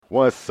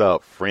What's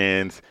up,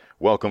 friends?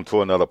 Welcome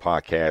to another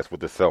podcast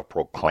with the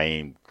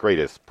self-proclaimed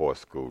greatest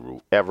sports guru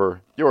ever.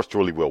 Yours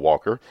truly, Will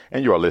Walker,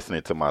 and you are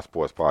listening to my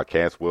sports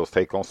podcast, Will's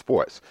Take on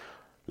Sports.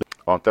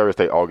 On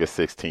Thursday, August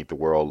 16th, the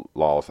world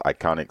lost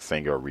iconic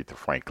singer Aretha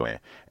Franklin,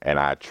 and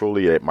I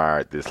truly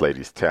admired this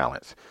lady's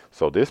talents.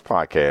 So this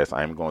podcast,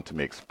 I'm going to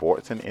mix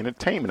sports and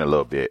entertainment a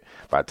little bit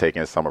by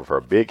taking some of her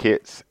big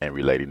hits and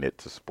relating it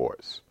to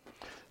sports.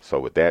 So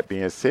with that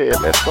being said,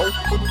 let's go.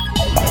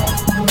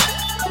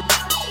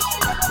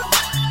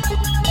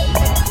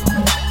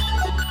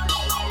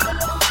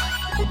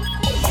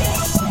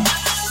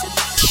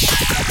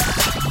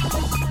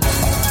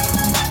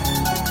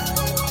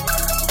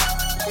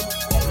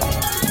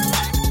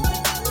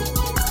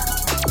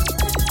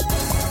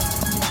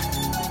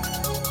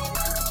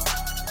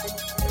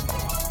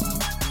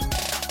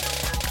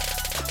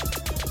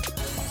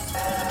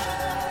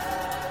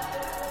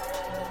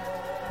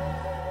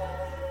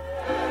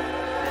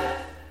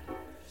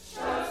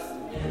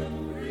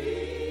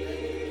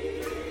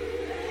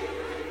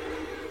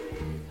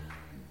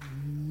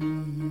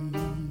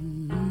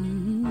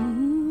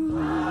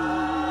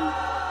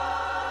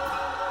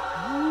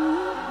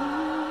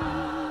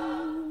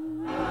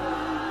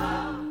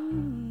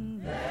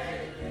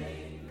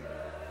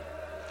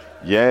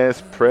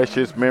 Yes,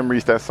 precious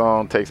memories. That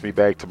song takes me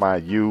back to my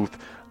youth.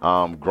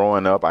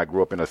 Growing up, I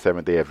grew up in a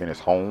Seventh-day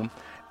Adventist home,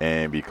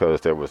 and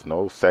because there was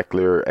no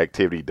secular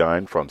activity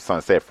done from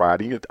sunset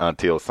Friday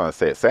until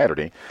sunset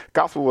Saturday,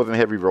 gospel was in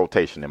heavy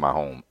rotation in my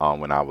home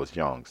when I was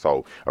young.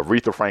 So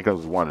Aretha Franklin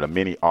was one of the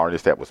many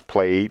artists that was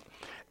played,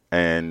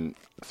 and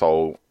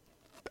so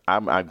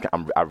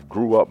I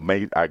grew up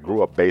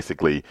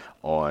basically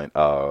on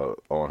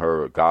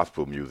her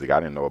gospel music. I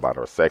didn't know about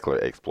her secular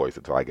exploits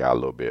until I got a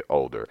little bit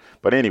older.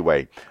 But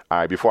anyway, all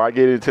right, before I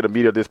get into the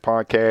meat of this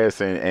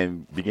podcast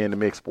and begin to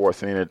mix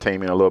sports and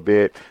entertainment a little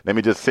bit, let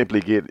me just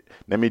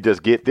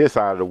get this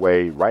out of the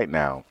way right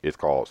now. It's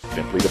called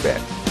Simply the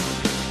Best.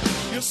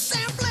 You're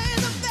simply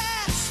the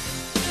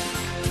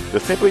best. The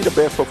Simply the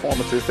Best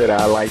performances that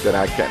I liked over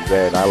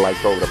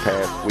the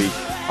past week.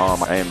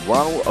 And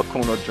Ronald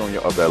Acuna Jr.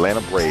 of the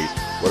Atlanta Braves,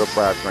 what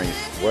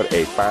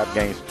a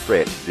five-game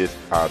stretch this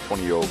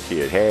 20-year-old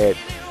kid had.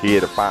 He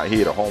hit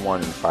a home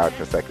run in 5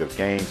 consecutive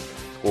games,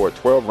 scored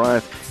 12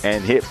 runs,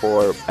 and hit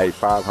for a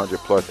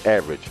 500-plus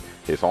average.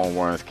 His home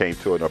runs came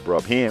to an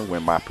abrupt end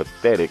when my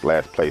pathetic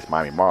last-place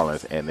Miami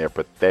Marlins and their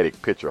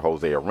pathetic pitcher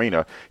Jose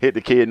Arena hit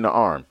the kid in the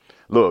arm.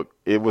 Look,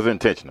 it was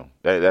intentional.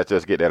 Let's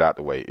just get that out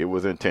the way. It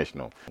was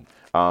intentional.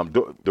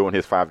 During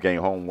his five-game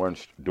home run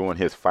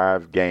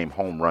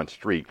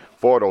streak,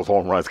 4 of those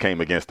home runs came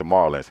against the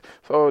Marlins.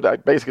 So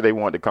basically, they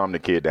wanted to calm the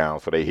kid down,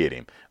 so they hit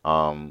him.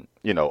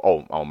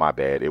 My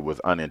bad. It was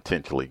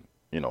unintentional.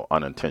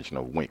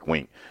 Wink,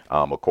 wink.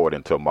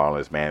 According to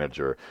Marlins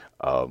manager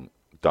Don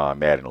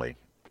Mattingly.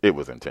 It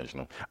was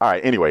intentional. All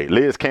right, anyway,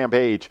 Liz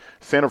Cambage,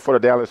 center for the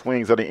Dallas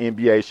Wings of the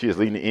NBA. She is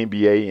leading the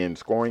NBA in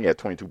scoring at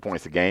 22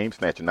 points a game,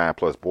 snatching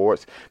 9+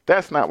 boards.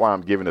 That's not why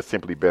I'm giving a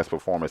simply best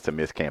performance to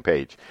Miss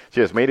Cambage. She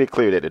has made it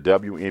clear that the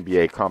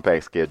WNBA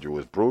compact schedule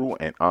is brutal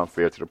and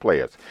unfair to the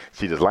players.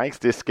 She dislikes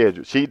this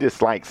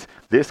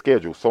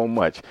schedule so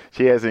much,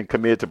 she hasn't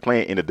committed to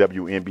playing in the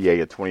WNBA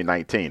in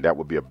 2019. That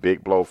would be a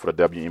big blow for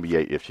the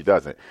WNBA if she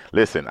doesn't.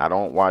 Listen, I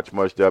don't watch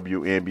much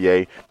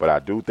WNBA, but I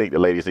do think the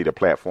ladies need a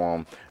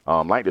platform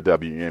like the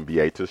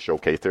WNBA to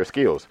showcase their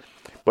skills.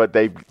 But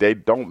they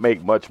don't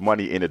make much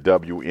money in the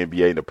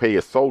WNBA, and the pay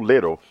is so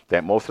little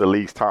that most of the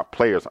league's top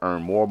players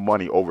earn more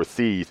money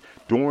overseas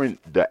during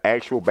the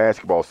actual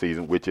basketball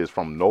season, which is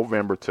from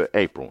November to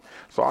April.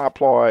 So I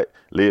applaud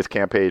Liz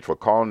Cambage for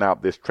calling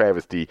out this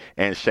travesty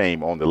and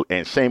shame on the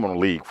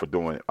league for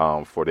doing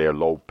for the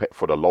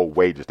low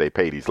wages they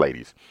pay these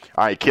ladies.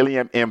 All right,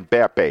 Kylian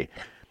Mbappe.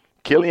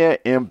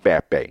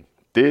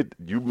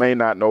 You may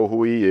not know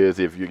who he is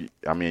you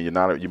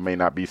may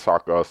not be a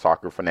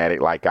soccer fanatic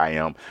like I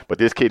am, but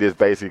this kid is a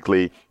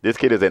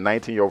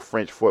 19-year-old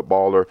French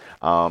footballer.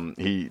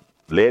 He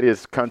led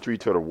his country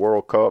to the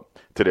World Cup,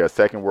 to their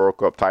second World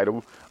Cup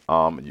title.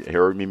 You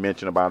heard me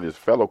mention about his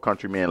fellow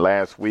countrymen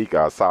last week,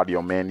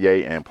 Sadio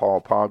Mane and Paul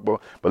Pogba.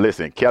 But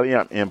listen,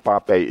 Kylian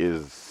Mbappe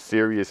is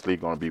seriously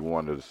going to be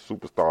one of the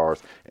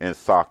superstars in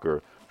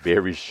soccer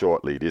very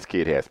shortly. This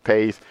kid has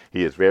pace.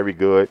 He is very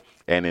good.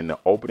 And in the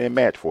opening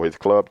match for his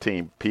club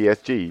team,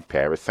 PSG,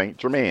 Paris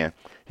Saint-Germain,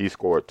 he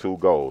scored 2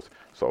 goals.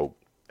 So,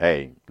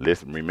 hey,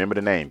 listen, remember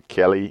the name,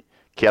 Kylian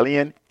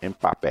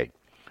Mbappe.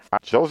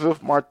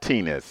 Joseph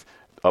Martinez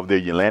of the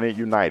Atlanta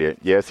United.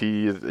 Yes,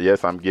 he is.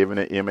 Yes, I'm giving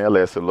the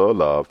MLS a little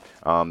love.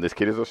 This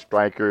kid is a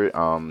striker.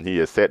 He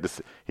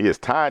has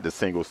tied the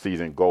single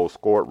season goal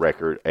scored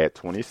record at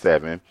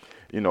 27.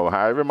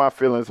 However my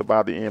feelings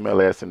about the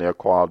MLS and their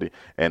quality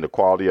and the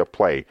quality of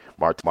play,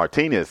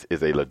 Martinez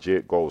is a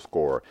legit goal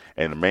scorer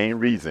and the main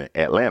reason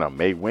Atlanta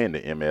may win the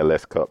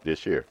MLS Cup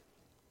this year.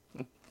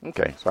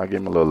 Okay, so I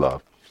give him a little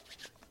love.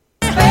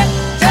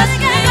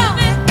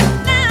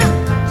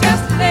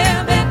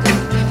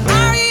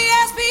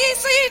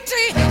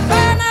 R-E-S-P-C-T,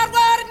 find out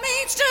what it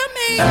means to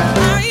me.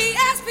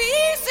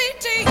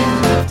 R-E-S-P-C-T,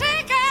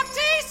 take out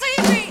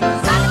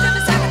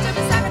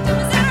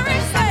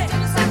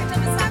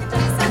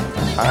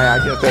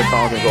that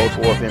song can go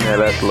towards in there.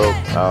 That's a little,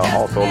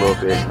 also a little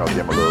bit, give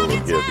them a little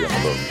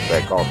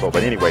respect also.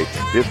 But anyway,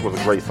 this was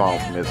a great song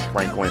from Miss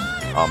Franklin.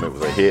 It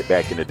was a hit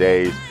back in the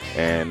days,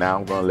 and now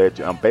I'm going to let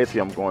you.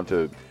 I'm going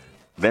to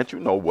let you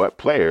know what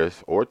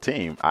players or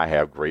team I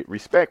have great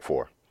respect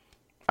for.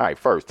 All right,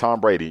 first,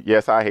 Tom Brady.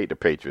 Yes, I hate the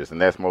Patriots, and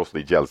that's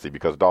mostly jealousy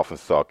because Dolphins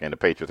suck, and the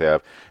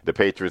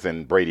Patriots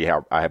and Brady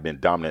have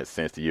been dominant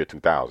since the year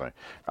 2000.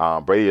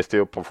 Brady is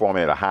still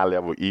performing at a high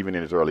level, even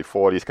in his early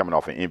 40s, coming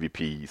off an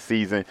MVP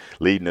season,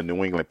 leading the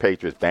New England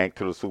Patriots back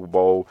to the Super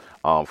Bowl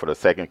for the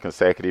second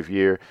consecutive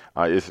year.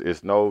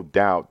 It's no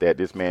doubt that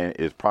this man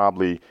is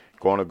probably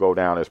going to go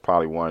down as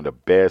probably one of the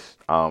best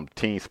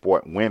team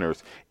sport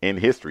winners in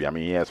history. I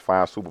mean, he has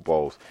 5 Super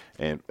Bowls.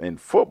 And in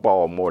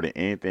football, more than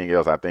anything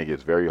else, I think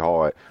it's very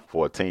hard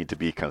for a team to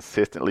be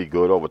consistently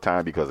good over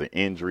time because of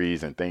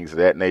injuries and things of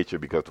that nature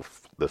because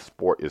the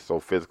sport is so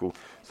physical.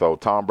 So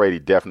Tom Brady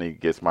definitely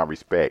gets my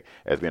respect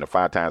as being a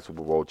 5-time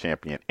Super Bowl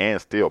champion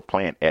and still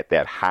playing at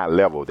that high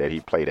level that he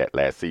played at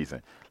last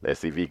season.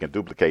 Let's see if he can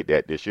duplicate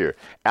that this year.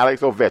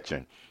 Alex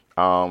Ovechkin.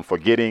 For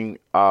getting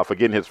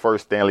his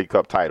first Stanley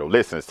Cup title.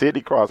 Listen,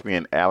 Sidney Crosby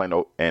and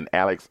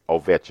Alex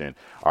Ovechkin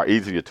are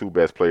easily the 2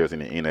 best players in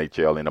the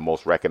NHL and the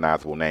most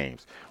recognizable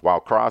names. While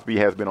Crosby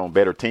has been on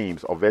better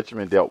teams,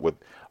 Ovechkin dealt with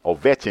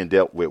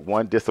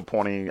one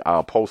disappointing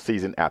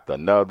postseason after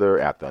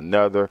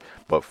another.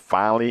 But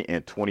finally,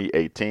 in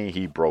 2018,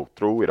 he broke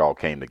through. It all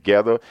came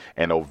together.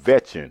 And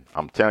Ovechkin,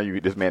 I'm telling you,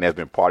 this man has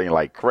been partying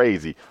like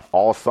crazy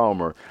all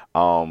summer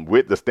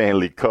with the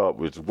Stanley Cup,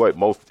 which is what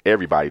most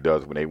everybody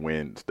does when they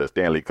win the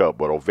Stanley Cup.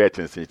 But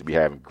Ovechkin seems to be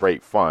having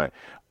great fun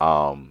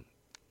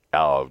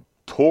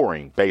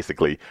touring,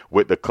 basically,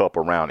 with the cup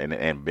around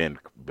and been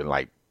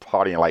like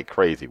partying like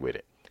crazy with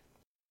it.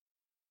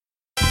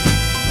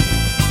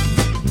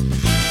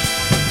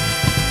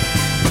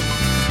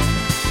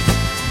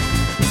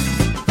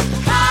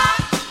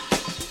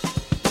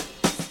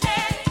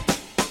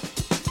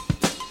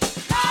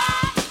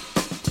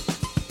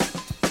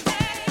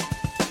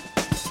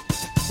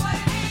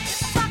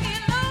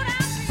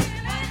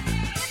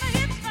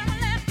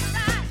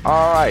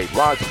 All right,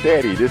 rock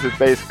steady. This is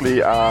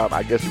basically,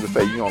 I guess you would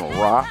say you on a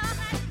rock.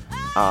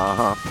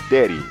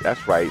 Steady.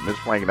 That's right, Miss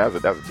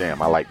Franklin. That's a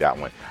jam. I like that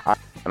one.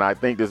 And I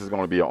think this is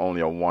going to be only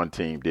a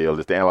one-team deal.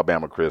 It's the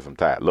Alabama Crimson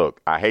Tide.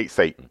 Look, I hate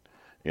Satan,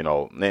 and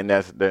I'm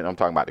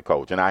talking about the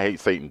coach, and I hate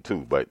Satan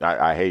too. But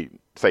I hate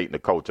Satan, the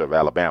coach of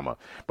Alabama.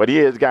 But he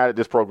has guided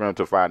this program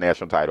to 5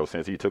 national titles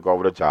since he took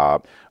over the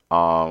job.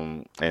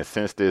 And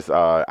since this,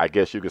 I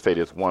guess you could say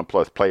this 1+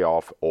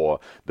 playoff or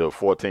the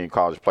 14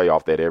 college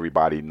playoff that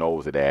everybody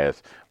knows it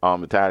as,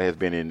 the Tide has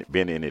been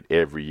in it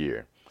every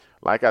year.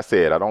 Like I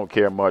said, I don't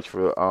care much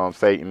for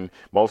Satan,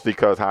 mostly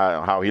because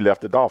how he left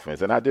the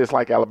Dolphins. And I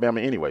dislike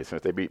Alabama anyway,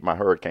 since they beat my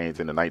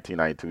Hurricanes in the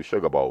 1992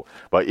 Sugar Bowl.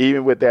 But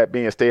even with that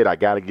being said, I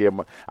gotta give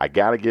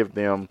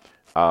them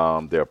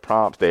their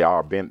props. They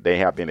have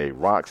been a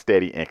rock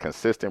steady and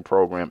consistent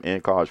program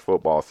in college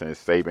football since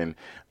Satan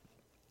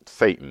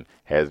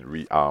has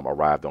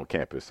arrived on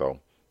campus. So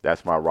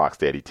that's my rock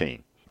steady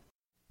team.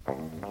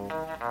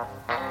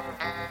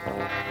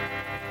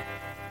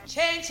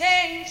 Change,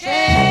 change,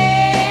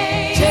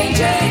 change, change,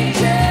 change,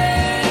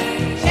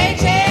 change,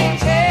 change,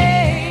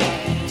 change,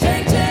 change,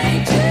 change,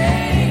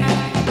 change,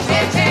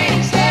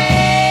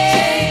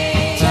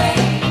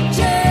 change,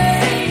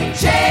 change,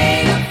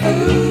 chain of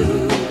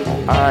food.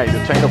 All right, the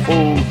chain of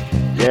food.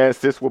 Yes,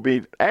 this will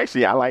be,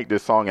 actually, I like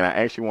this song, and I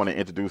actually want to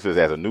introduce this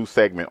as a new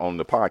segment on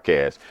the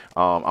podcast.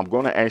 I'm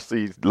going to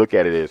actually look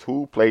at it as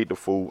who played the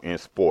fool in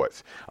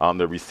sports.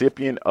 The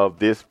recipient of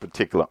this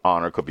particular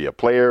honor could be a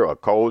player, a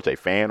coach, a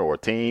fan, or a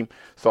team.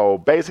 So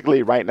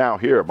basically, right now,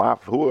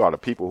 who are the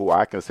people who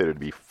I consider to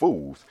be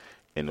fools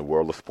in the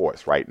world of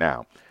sports right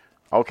now?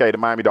 Okay, the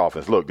Miami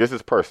Dolphins. Look, this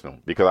is personal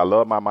because I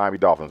love my Miami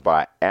Dolphins, but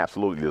I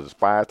absolutely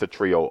despise the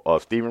trio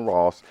of Stephen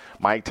Ross,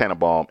 Mike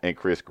Tannenbaum, and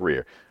Chris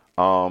Greer.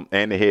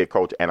 And the head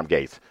coach, Adam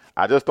Gase.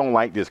 I just don't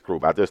like this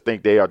group. I just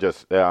think they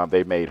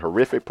made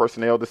horrific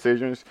personnel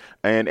decisions.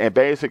 And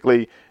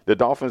basically, the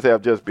Dolphins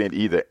have just been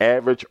either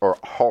average or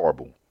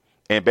horrible.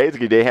 And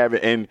basically, they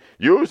haven't. And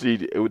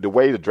usually, the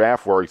way the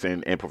draft works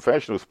in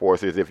professional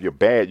sports is if you're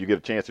bad, you get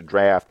a chance to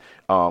draft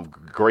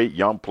great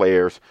young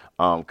players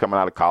coming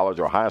out of college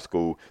or high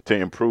school to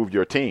improve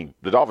your team.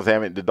 The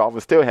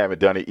Dolphins still haven't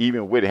done it,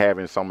 even with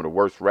having some of the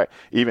worst,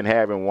 even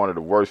having one of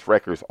the worst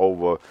records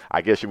over,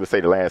 I guess you would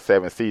say, the last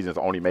 7 seasons,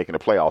 only making the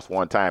playoffs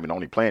one time and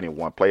only playing in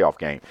one playoff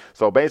game.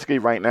 So basically,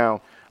 right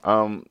now,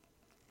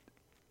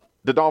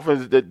 the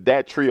Dolphins,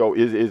 that trio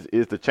is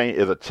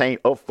a chain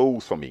of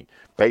fools for me.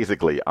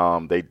 Basically,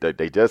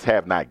 they just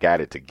have not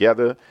got it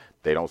together.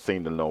 They don't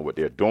seem to know what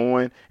they're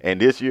doing, and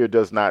this year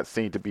does not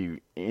seem to be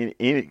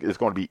it's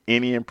going to be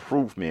any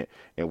improvement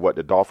in what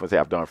the Dolphins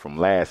have done from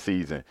last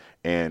season.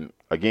 And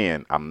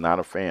again, I'm not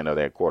a fan of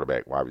that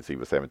quarterback, wide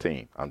receiver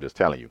 17. I'm just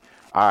telling you.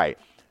 All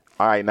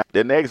right. Now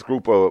the next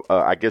group of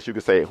I guess you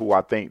could say who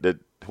I think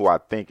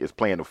is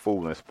playing the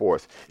fool in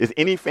sports is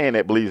any fan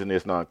that believes in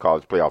this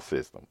non-college playoff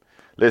system.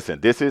 Listen,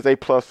 this is a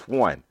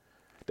 +1.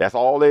 That's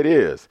all it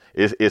is.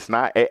 It's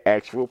not an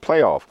actual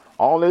playoff.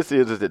 All this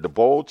is that the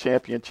bowl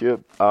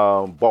championship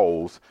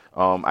bowls,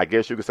 I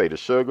guess you could say the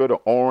Sugar, the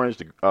Orange,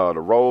 the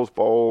Rose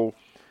Bowl,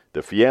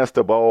 the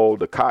Fiesta Bowl,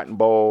 the Cotton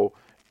Bowl,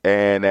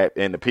 and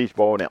the Peach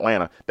Bowl in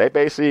Atlanta. They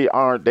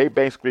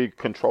basically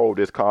control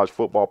this college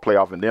football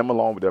playoff, and them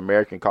along with the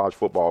American College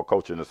Football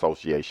Coaching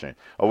Association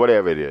or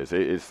whatever it is.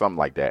 It's something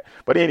like that.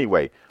 But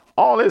anyway,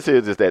 all this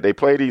is that they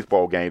play these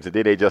bowl games, and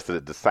then they just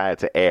decide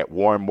to add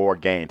one more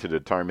game to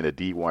determine the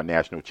D1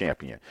 national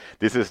champion.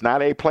 This is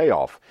not a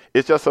playoff.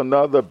 It's just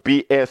another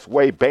BS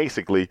way,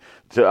 basically,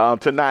 to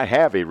not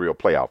have a real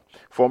playoff.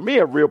 For me,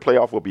 a real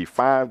playoff will be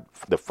five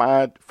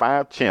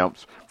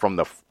champs from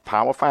the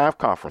Power 5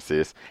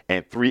 conferences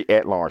and 3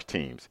 at-large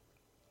teams.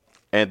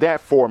 And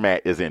that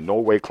format is in no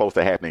way close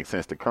to happening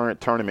since the current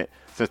tournament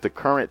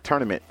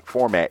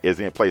format is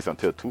in place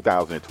until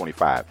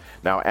 2025.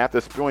 Now, after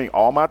spewing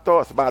all my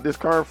thoughts about this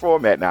current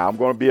format, now I'm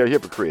going to be a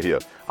hypocrite here.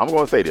 I'm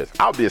going to say this.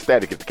 I'll be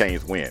ecstatic if the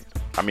Canes win.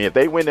 I mean, if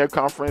they win their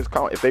conference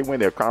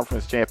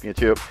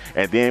championship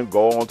and then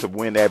go on to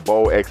win that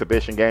bowl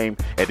exhibition game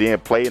and then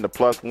play in the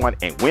 +1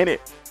 and win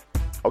it,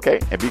 okay,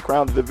 and be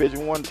crowned the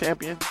Division I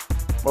champion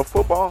of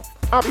football,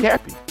 I'll be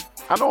happy.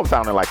 I know I'm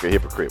sounding like a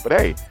hypocrite, but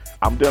hey,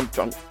 I'm just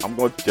going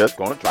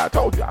to try. I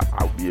told you,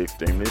 I'll be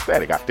extremely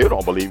ecstatic. I still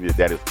don't believe in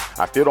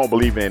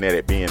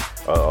it being a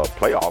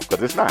playoff,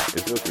 because it's not.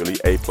 It's just really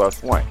a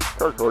 +1.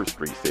 Kirk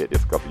Herbstreit said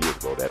this a couple years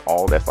ago that's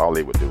all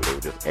they would do. They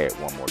would just add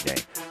one more game.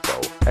 So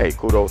hey,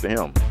 kudos to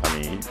him. I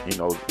mean, he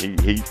knows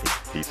he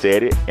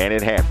said it and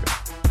it happened.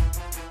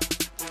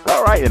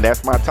 All right, and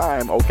that's my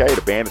time. Okay,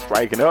 the band is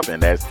striking up,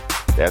 and that's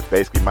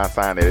basically my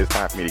sign that it's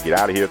time for me to get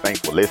out of here. Thanks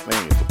for listening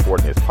and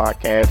supporting this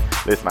podcast.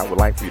 Listen, I would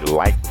like for you to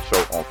like the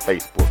show on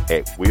Facebook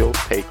at Will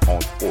Take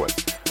on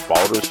Sports.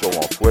 Follow the show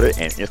on Twitter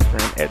and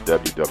Instagram at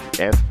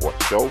WWS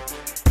Sports Show.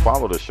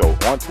 Follow the show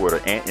on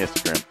Twitter and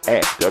Instagram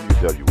at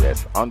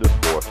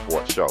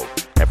WWS_Sports Show.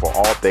 And for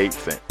all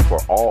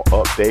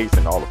updates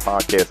and all the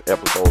podcast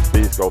episodes,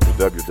 please go to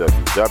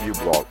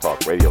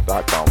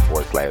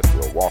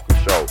www.blogtalkradio.com/Will Walker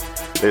Show.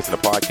 Listen,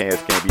 the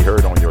podcast can be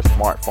heard on your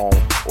smartphone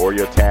or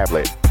your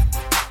tablet.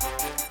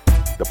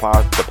 The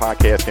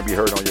podcast can be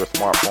heard on your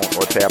smartphone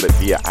or tablet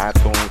via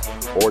iTunes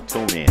or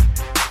TuneIn,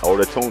 or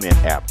the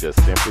TuneIn app.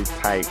 Just simply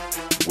type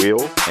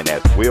Will, and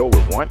that's Will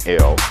with one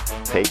L,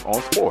 Take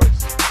on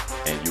Sports,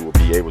 and you will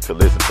be able to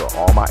listen to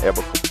all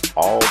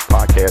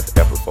podcast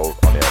episodes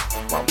on there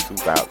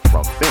since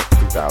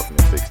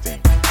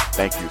 2016.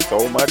 Thank you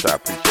so much. I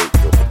appreciate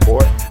your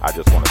support. I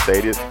just want to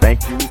say this.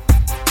 Thank you.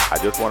 I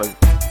just want to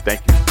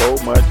thank you so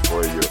much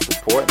for your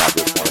support. And I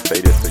just want to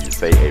say this so you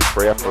say a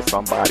prayer for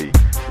somebody,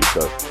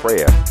 because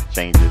prayer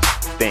changes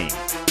things.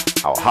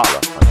 I'll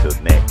holler until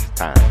next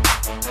time.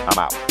 I'm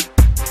out.